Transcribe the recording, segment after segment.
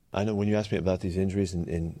I know when you ask me about these injuries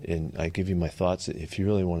and I give you my thoughts, if you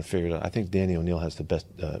really want to figure it out, I think Danny O'Neill has the best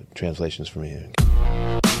translations for me.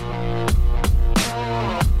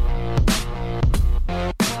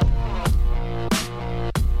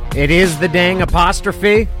 It is the dang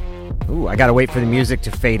apostrophe. Ooh, I got to wait for the music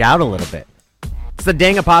to fade out a little bit. It's the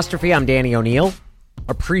dang apostrophe. I'm Danny O'Neill.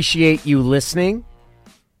 Appreciate you listening.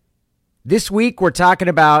 This week, we're talking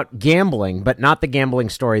about gambling, but not the gambling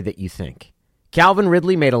story that you think. Calvin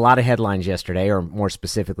Ridley made a lot of headlines yesterday, or more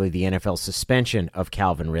specifically, the NFL suspension of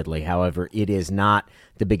Calvin Ridley. However, it is not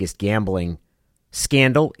the biggest gambling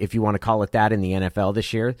scandal, if you want to call it that, in the NFL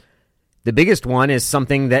this year. The biggest one is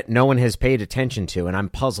something that no one has paid attention to, and I'm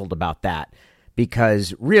puzzled about that,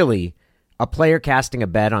 because really, a player casting a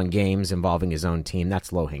bet on games involving his own team,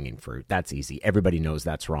 that's low-hanging fruit. That's easy. Everybody knows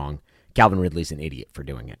that's wrong. Calvin Ridley's an idiot for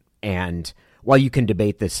doing it. And while you can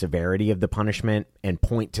debate the severity of the punishment and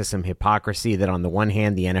point to some hypocrisy that on the one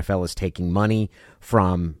hand, the NFL is taking money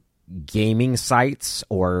from gaming sites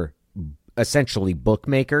or essentially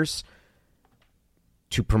bookmakers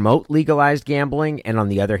to promote legalized gambling, and on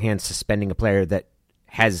the other hand, suspending a player that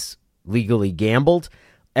has legally gambled,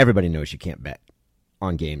 everybody knows you can't bet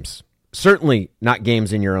on games. Certainly not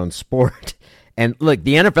games in your own sport. And look,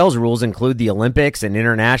 the NFL's rules include the Olympics and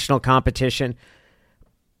international competition,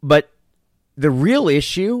 but the real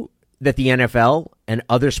issue that the NFL and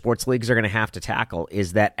other sports leagues are going to have to tackle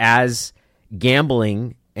is that as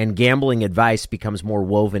gambling and gambling advice becomes more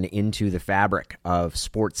woven into the fabric of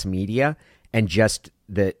sports media and just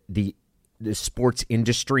the sports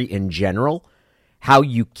industry in general, how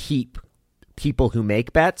you keep people who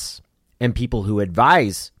make bets and people who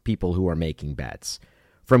advise people who are making bets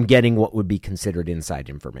from getting what would be considered inside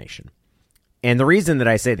information. And the reason that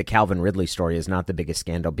I say the Calvin Ridley story is not the biggest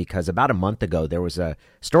scandal, because about a month ago, there was a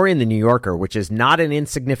story in the New Yorker, which is not an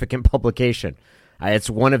insignificant publication. It's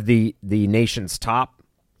one of the nation's top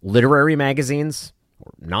literary magazines,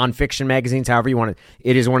 or nonfiction magazines, however you want it.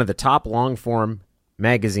 It is one of the top long-form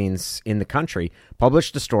magazines in the country,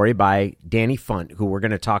 published a story by Danny Funt, who we're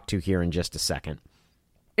going to talk to here in just a second.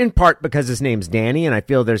 In part because his name's Danny, and I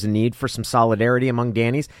feel there's a need for some solidarity among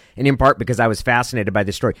Dannys, and in part because I was fascinated by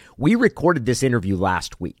this story. We recorded this interview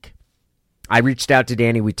last week. I reached out to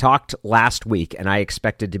Danny. We talked last week, and I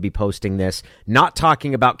expected to be posting this, not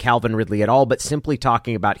talking about Calvin Ridley at all, but simply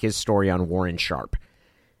talking about his story on Warren Sharp.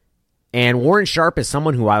 And Warren Sharp is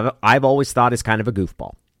someone who I've always thought is kind of a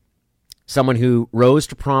goofball. Someone who rose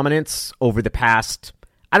to prominence over the past,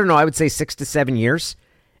 I would say 6 to 7 years.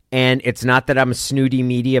 And it's not that I'm a snooty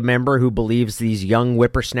media member who believes these young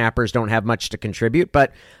whippersnappers don't have much to contribute,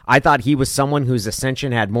 but I thought he was someone whose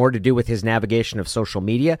ascension had more to do with his navigation of social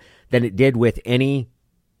media than it did with any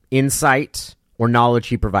insight or knowledge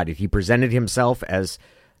he provided. He presented himself as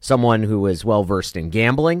someone who was well-versed in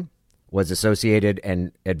gambling, was associated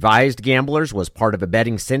and advised gamblers, was part of a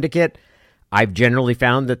betting syndicate. I've generally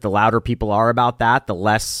found that the louder people are about that, the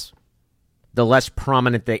less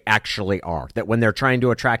prominent they actually are. That when they're trying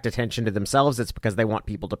to attract attention to themselves, it's because they want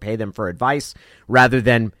people to pay them for advice rather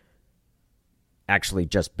than actually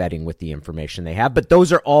just betting with the information they have. But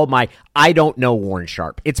those are all I don't know Warren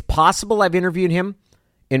Sharp. It's possible I've interviewed him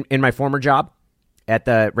in my former job at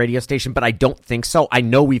the radio station, but I don't think so. I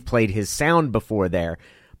know we've played his sound before there,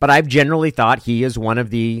 but I've generally thought he is one of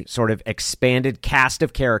the sort of expanded cast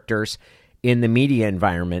of characters in the media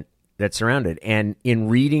environment that's surrounded. And in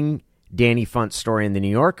reading Danny Funt's story in the New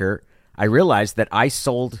Yorker, I realized that I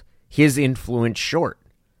sold his influence short.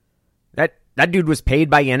 That dude was paid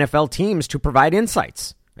by NFL teams to provide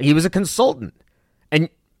insights. He was a consultant. And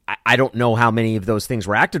I don't know how many of those things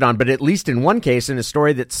were acted on, but at least in one case, in a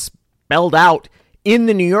story that's spelled out in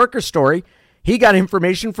the New Yorker story, he got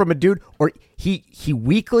information from a dude, or he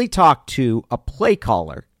weekly talked to a play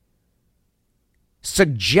caller,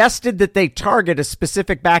 suggested that they target a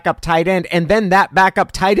specific backup tight end, and then that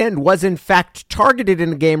backup tight end was in fact targeted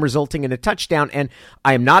in a game, resulting in a touchdown. And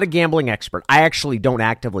I am not a gambling expert. I actually don't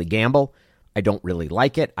actively gamble. I don't really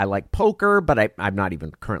like it. I like poker, but I'm not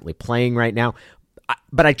even currently playing right now.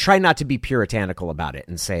 But I try not to be puritanical about it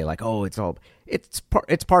and say like, oh, it's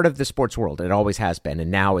part of the sports world. It always has been,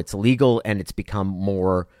 and now it's legal and it's become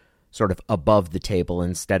more sort of above the table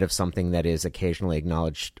instead of something that is occasionally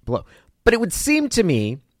acknowledged below. But it would seem to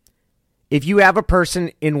me, if you have a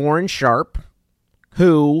person in Warren Sharp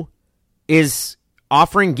who is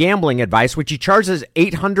offering gambling advice, which he charges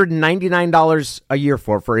 $899 a year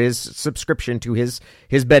for his subscription to his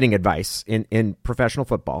betting advice in professional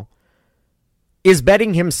football, is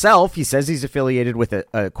betting himself. He says he's affiliated with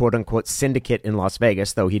a quote-unquote syndicate in Las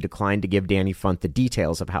Vegas, though he declined to give Danny Funt the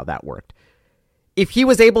details of how that worked. If he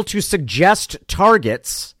was able to suggest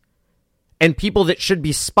targets and people that should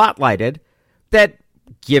be spotlighted that,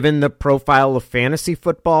 given the profile of fantasy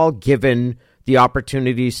football, given the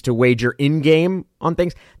opportunities to wager in-game on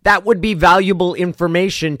things, that would be valuable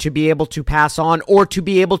information to be able to pass on or to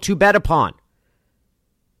be able to bet upon.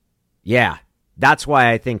 Yeah, that's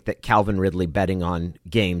why I think that Calvin Ridley betting on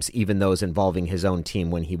games, even those involving his own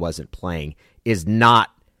team when he wasn't playing, is not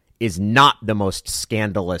the most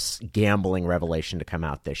scandalous gambling revelation to come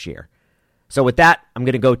out this year. So with that, I'm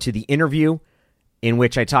going to go to the interview in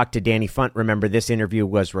which I talked to Danny Funt. Remember, this interview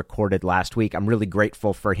was recorded last week. I'm really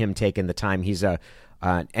grateful for him taking the time. He's an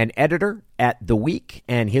editor at The Week,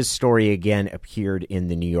 and his story again appeared in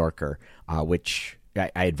The New Yorker, which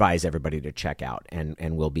I advise everybody to check out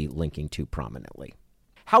and we'll be linking to prominently.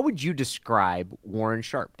 How would you describe Warren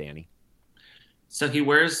Sharp, Danny? So he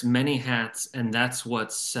wears many hats, and that's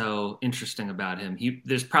what's so interesting about him.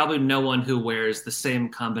 There's probably no one who wears the same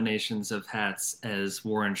combinations of hats as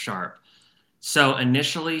Warren Sharp. So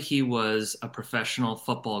initially, he was a professional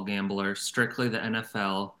football gambler, strictly the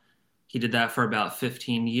NFL. He did that for about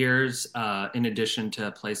 15 years. In addition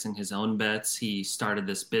to placing his own bets, he started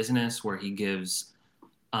this business where he gives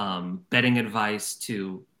betting advice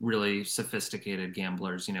to really sophisticated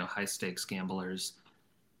gamblers, high stakes gamblers.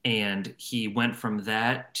 And he went from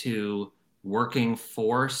that to working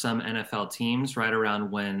for some NFL teams right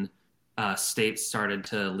around when states started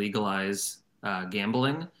to legalize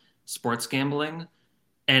gambling, sports gambling.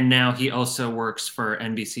 And now he also works for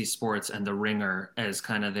NBC Sports and The Ringer as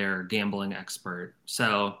kind of their gambling expert.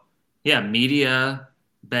 So, yeah, media,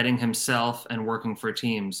 betting himself, and working for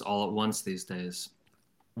teams all at once these days.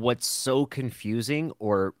 What's so confusing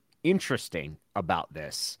or interesting about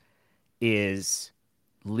this is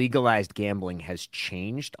legalized gambling has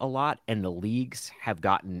changed a lot, and the leagues have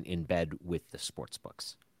gotten in bed with the sports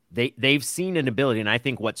books. They've seen an ability, and I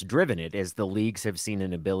think what's driven it is the leagues have seen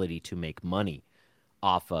an ability to make money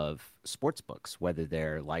off of sports books, whether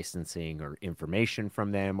they're licensing or information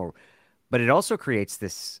from them, but it also creates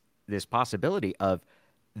this possibility of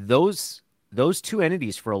those two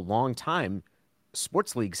entities for a long time.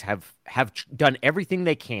 Sports leagues have done everything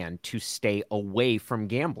they can to stay away from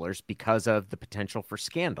gamblers because of the potential for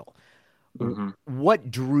scandal. Mm-hmm. What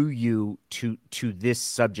drew you to this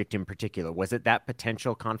subject in particular? Was it that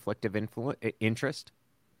potential conflict of interest?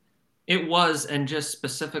 It was, and just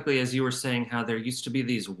specifically, as you were saying, how there used to be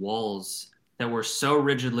these walls that were so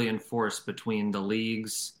rigidly enforced between the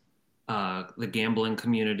leagues, the gambling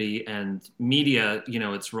community, and media,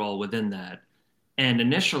 its role within that. And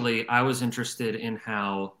initially, I was interested in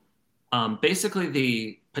how basically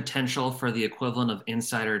the potential for the equivalent of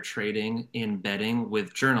insider trading in betting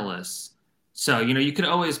with journalists. So, you could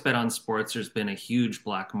always bet on sports. There's been a huge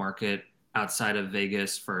black market outside of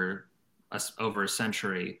Vegas for over a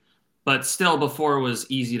century. But still, before it was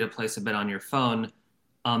easy to place a bet on your phone,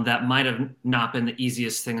 that might have not been the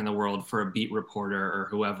easiest thing in the world for a beat reporter or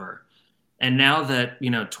whoever. And now that,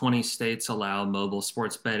 20 states allow mobile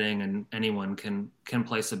sports betting and anyone can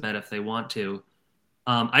place a bet if they want to,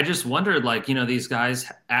 I just wondered, these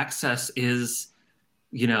guys, access is,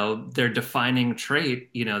 their defining trait.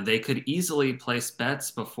 They could easily place bets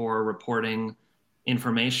before reporting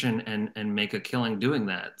information and make a killing doing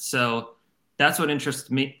that. So that's what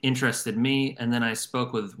interested me. And then I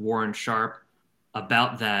spoke with Warren Sharp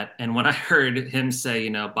about that. And when I heard him say,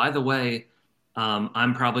 by the way,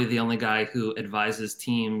 I'm probably the only guy who advises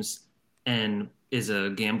teams and is a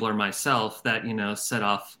gambler myself, that, set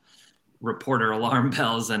off reporter alarm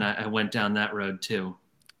bells. And I went down that road too.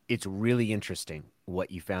 It's really interesting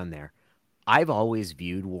what you found there. I've always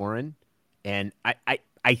viewed Warren, and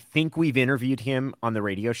I think we've interviewed him on the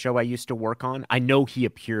radio show I used to work on. I know he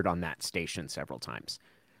appeared on that station several times.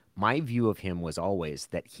 My view of him was always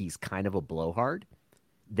that he's kind of a blowhard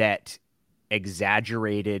that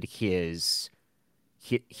exaggerated his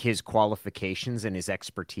qualifications and his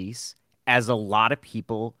expertise, as a lot of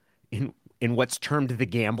people in what's termed the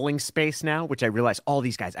gambling space now, which I realize all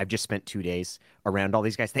these guys, I've just spent 2 days around all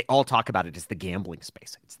these guys, they all talk about it as the gambling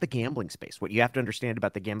space. It's the gambling space. What you have to understand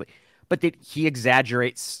about the gambling, but that he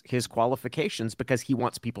exaggerates his qualifications because he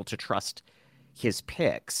wants people to trust his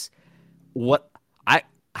picks. What I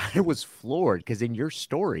was floored, because in your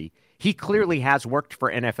story, he clearly has worked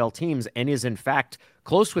for NFL teams and is in fact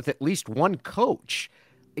close with at least one coach.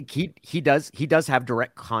 He does have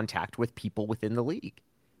direct contact with people within the league.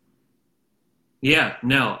 Yeah,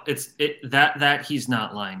 no, that he's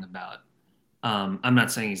not lying about. I'm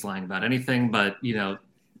not saying he's lying about anything, but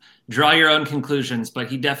draw your own conclusions. But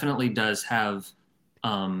he definitely does have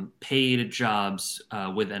paid jobs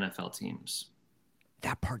with NFL teams.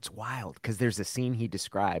 That part's wild, because there's a scene he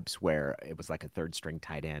describes where it was like a third string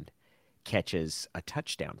tight end, catches a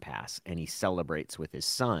touchdown pass and he celebrates with his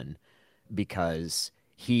son because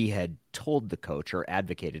he had told the coach or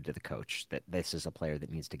advocated to the coach that this is a player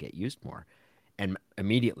that needs to get used more. And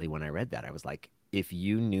immediately when I read that, I was like, if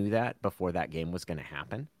you knew that before that game was going to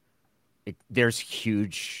happen, there's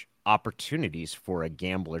huge opportunities for a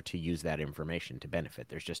gambler to use that information to benefit.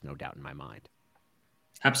 There's just no doubt in my mind.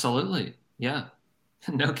 Absolutely. Yeah.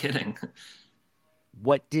 No kidding.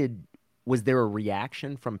 Was there a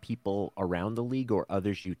reaction from people around the league or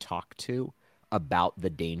others you talked to about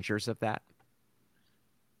the dangers of that?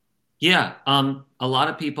 Yeah, a lot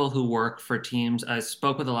of people who work for teams. I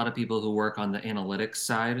spoke with a lot of people who work on the analytics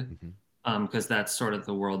side, Hmm. because that's sort of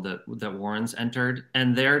the world that Warren's entered,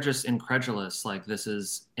 and they're just incredulous. Like this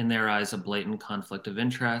is, in their eyes, a blatant conflict of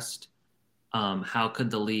interest. How could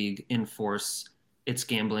the league enforce its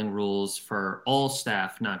gambling rules for all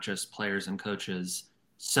staff, not just players and coaches,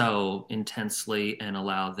 so intensely and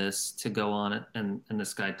allow this to go on? And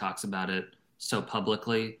this guy talks about it so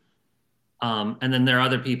publicly. And then there are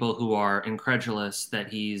other people who are incredulous that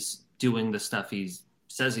he's doing the stuff he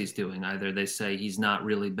says he's doing. Either they say he's not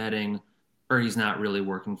really betting or he's not really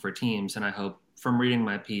working for teams. And I hope from reading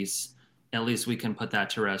my piece, at least we can put that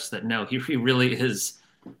to rest that no, he really is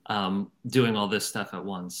doing all this stuff at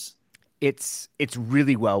once. It's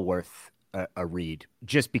really well worth a read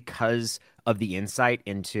just because of the insight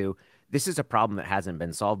into this is a problem that hasn't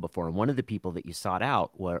been solved before. And one of the people that you sought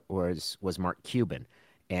out was Mark Cuban.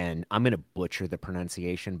 And I'm going to butcher the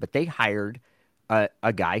pronunciation, but they hired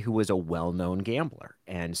a guy who was a well-known gambler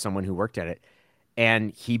and someone who worked at it.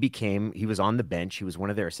 And he was on the bench. He was one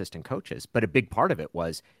of their assistant coaches. But a big part of it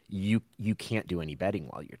was you can't do any betting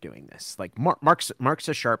while you're doing this. Like Mark's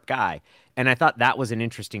a sharp guy. And I thought that was an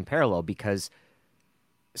interesting parallel because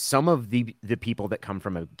some of the people that come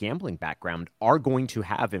from a gambling background are going to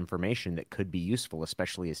have information that could be useful,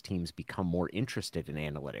 especially as teams become more interested in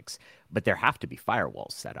analytics. But there have to be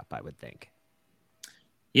firewalls set up, I would think.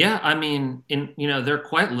 Yeah, I mean, they're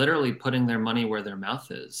quite literally putting their money where their mouth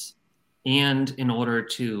is. And in order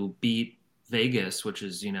to beat Vegas, which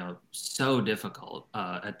is, so difficult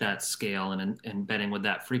at that scale and betting with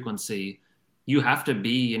that frequency, you have to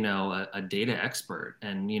be, a data expert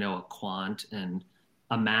and, a quant and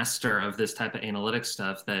a master of this type of analytic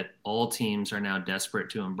stuff that all teams are now desperate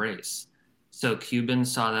to embrace. So Cuban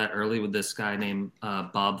saw that early with this guy named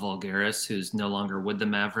Bob Voulgaris, who's no longer with the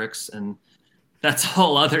Mavericks, and that's a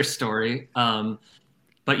whole other story.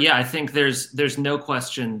 But yeah, I think there's no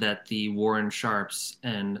question that the Warren Sharps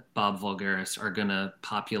and Bob Voulgaris are going to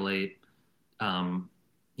populate,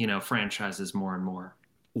 franchises more and more.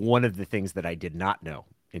 One of the things that I did not know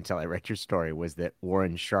until I read your story was that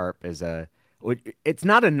Warren Sharp is it's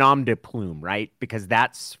not a nom de plume, right? Because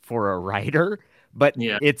that's for a writer, but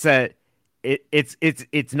Yeah. it's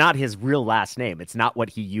not his real last name. It's not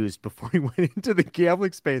what he used before he went into the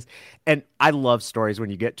gambling space. And I love stories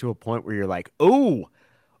when you get to a point where you're like, oh,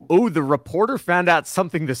 the reporter found out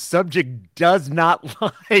something the subject does not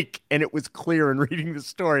like. And it was clear in reading the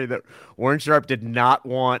story that Warren Sharp did not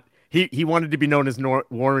want, he wanted to be known as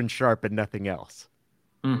Warren Sharp and nothing else.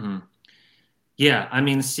 Mm-hmm. Yeah, I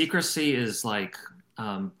mean, secrecy is like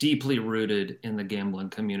deeply rooted in the gambling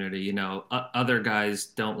community. Other guys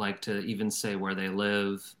don't like to even say where they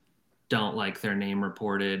live, don't like their name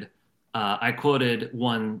reported. I quoted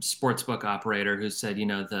one sportsbook operator who said,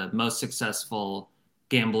 the most successful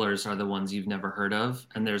gamblers are the ones you've never heard of,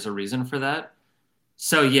 and there's a reason for that.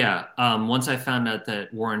 So yeah, once I found out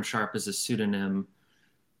that Warren Sharp is a pseudonym,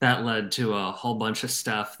 that led to a whole bunch of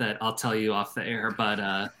stuff that I'll tell you off the air.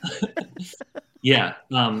 But yeah,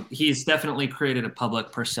 he's definitely created a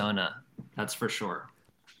public persona. That's for sure.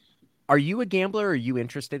 Are you a gambler? Are you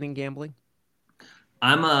interested in gambling?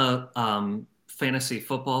 I'm a fantasy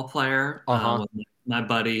football player Uh-huh. with my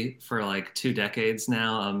buddy for like 2 decades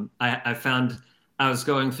now. I found I was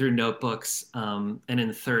going through notebooks, and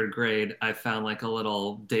in third grade, I found like a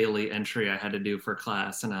little daily entry I had to do for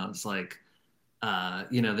class, and I was like,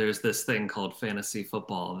 there's this thing called fantasy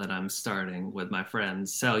football that I'm starting with my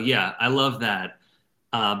friends. So yeah, I love that.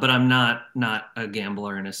 But I'm not a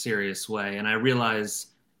gambler in a serious way. And I realize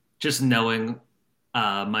just knowing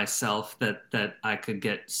myself that I could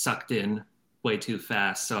get sucked in way too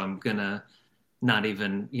fast. So I'm gonna not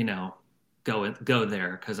even, go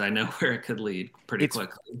there because I know where it could lead pretty It's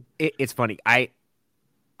quickly. it's funny. I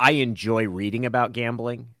enjoy reading about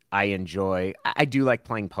gambling. I do like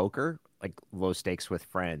playing poker, like low stakes with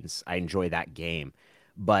friends. I enjoy that game.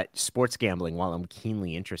 But sports gambling, while I'm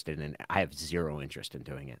keenly interested in it, I have zero interest in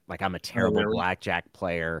doing it. Like I'm a Oh, terrible really? blackjack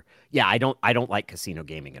player. Yeah, I don't like casino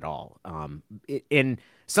gaming at all. And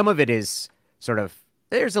some of it is sort of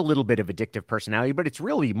there's a little bit of addictive personality, but it's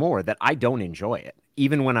really more that I don't enjoy it.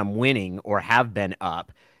 Even when I'm winning or have been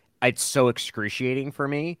up, it's so excruciating for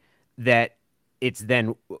me that it's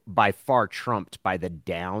then by far trumped by the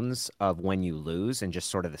downs of when you lose and just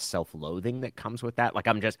sort of the self-loathing that comes with that. Like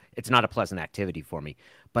it's not a pleasant activity for me,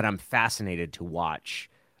 but I'm fascinated to watch,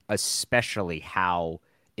 especially how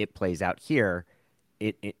it plays out here.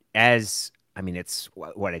 I mean, it's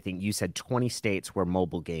what I think you said 20 states where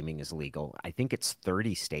mobile gaming is legal. I think it's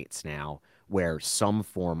 30 states now where some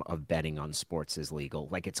form of betting on sports is legal.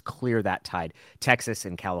 Like it's clear that tide. Texas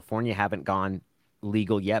and California haven't gone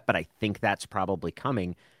legal yet, but I think that's probably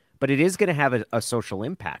coming. But it is going to have a social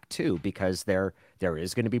impact too, because there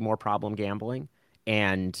is going to be more problem gambling.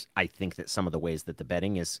 And I think that some of the ways that the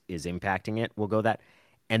betting is impacting it will go that.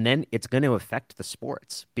 And then it's going to affect the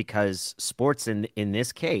sports because sports in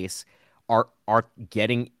this case are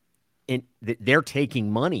getting in, they're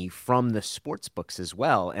taking money from the sports books as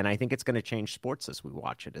well. And I think it's going to change sports as we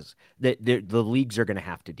watch it. As the leagues are going to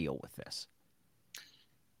have to deal with this.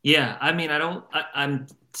 Yeah, I mean, I'm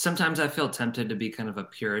sometimes I feel tempted to be kind of a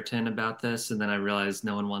Puritan about this, and then I realize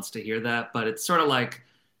no one wants to hear that. But it's sort of like,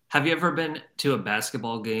 have you ever been to a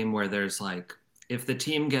basketball game where there's like, if the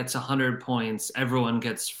team gets 100 points, everyone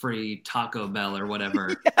gets free Taco Bell or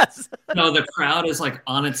whatever. Yes. No, the crowd is like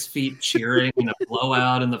on its feet cheering in a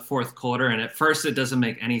blowout in the fourth quarter, and at first it doesn't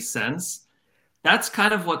make any sense. That's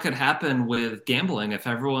kind of what could happen with gambling if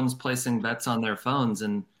everyone's placing bets on their phones,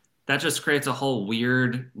 and that just creates a whole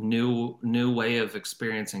weird new way of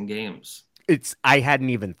experiencing games. I hadn't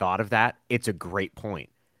even thought of that. It's a great point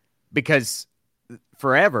because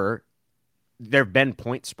forever there have been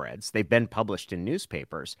point spreads. They've been published in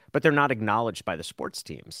newspapers, but they're not acknowledged by the sports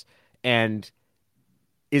teams. And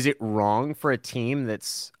is it wrong for a team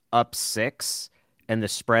that's up 6 and the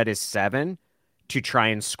spread is 7 to try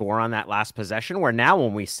and score on that last possession? Where now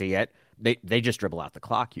when we see it, they just dribble out the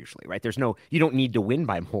clock usually, right? You don't need to win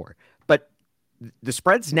by more. But the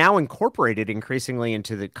spread's now incorporated increasingly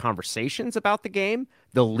into the conversations about the game.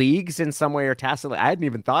 The leagues in some way are tacitly. I hadn't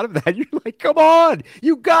even thought of that. You're like, come on,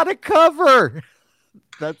 you got to cover.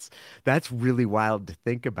 That's really wild to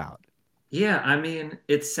think about. Yeah, I mean,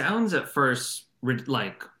 it sounds at first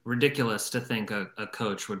like ridiculous to think a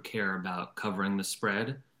coach would care about covering the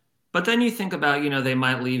spread. But then you think about, they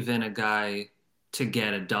might leave in a guy to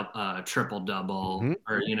get a triple double,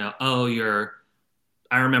 or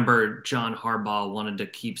I remember John Harbaugh wanted to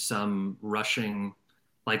keep some rushing,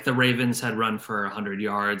 like the Ravens had run for 100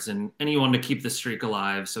 yards, and he wanted to keep the streak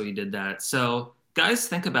alive, so he did that. So guys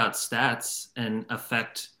think about stats and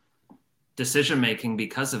affect decision making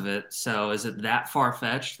because of it. So is it that far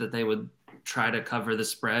fetched that they would try to cover the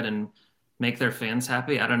spread and make their fans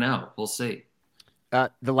happy? I don't know. We'll see.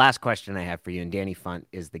 The last question I have for you, and Danny Funt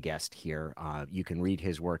is the guest here. You can read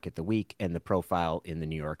his work at The Week and the profile in the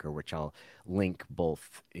New Yorker, which I'll link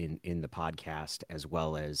both in the podcast as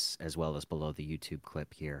well as below the YouTube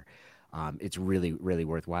clip here. It's really, really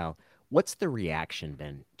worthwhile. What's the reaction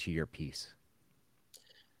been to your piece?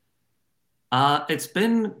 It's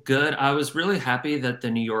been good. I was really happy that the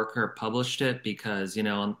New Yorker published it because,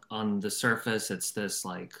 on the surface, it's this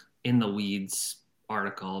like in the weeds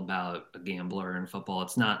article about a gambler in football.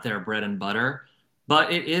 It's not their bread and butter, but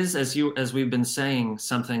it is, as we've been saying,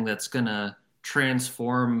 something that's gonna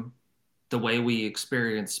transform the way we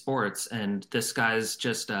experience sports. And this guy's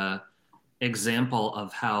just a example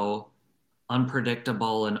of how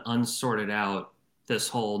unpredictable and unsorted out this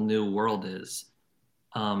whole new world is.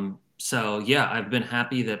 So yeah, I've been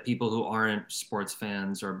happy that people who aren't sports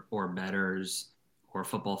fans or bettors or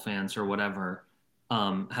football fans or whatever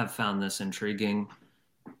have found this intriguing.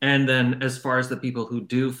 And then as far as the people who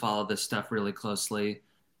do follow this stuff really closely,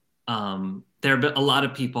 there have been a lot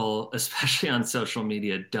of people, especially on social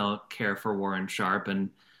media, don't care for Warren Sharp and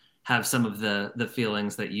have some of the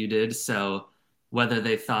feelings that you did. So whether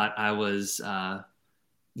they thought I was,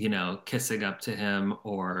 kissing up to him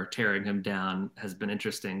or tearing him down has been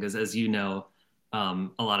interesting because, as you know,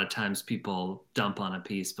 a lot of times people dump on a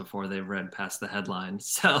piece before they've read past the headline.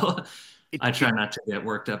 So I try not to get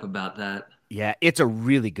worked up about that. Yeah, it's a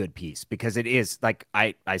really good piece because it is like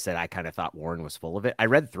I said, I kind of thought Warren was full of it. I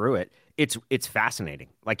read through it. It's fascinating.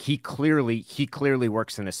 Like he clearly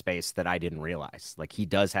works in a space that I didn't realize. Like he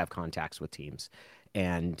does have contacts with teams,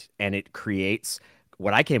 and it creates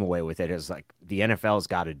what I came away with it is like the NFL's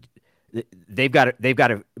they've got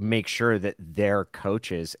to make sure that their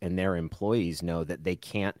coaches and their employees know that they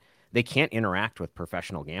can't interact with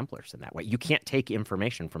professional gamblers in that way. You can't take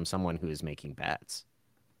information from someone who is making bets.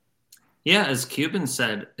 Yeah, as Cuban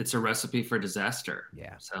said, it's a recipe for disaster.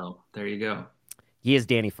 Yeah. So there you go. He is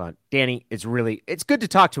Danny Funt. Danny, it's good to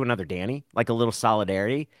talk to another Danny, like a little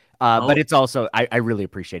solidarity. But it's also, I really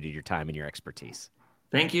appreciated your time and your expertise.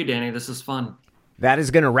 Thank you, Danny. This is fun. That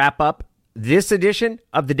is going to wrap up this edition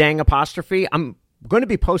of the Dang Apostrophe. I'm going to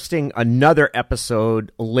be posting another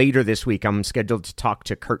episode later this week. I'm scheduled to talk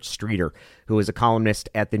to Kurt Streeter, who is a columnist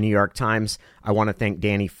at the New York Times. I want to thank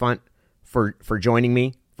Danny Funt for joining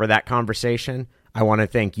me for that conversation. I want to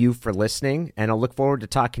thank you for listening, and I'll look forward to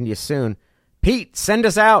talking to you soon. Pete, send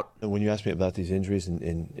us out. When you ask me about these injuries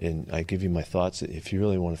and I give you my thoughts, if you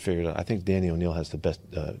really want to figure it out, I think Danny O'Neill has the best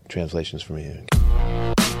translations for me.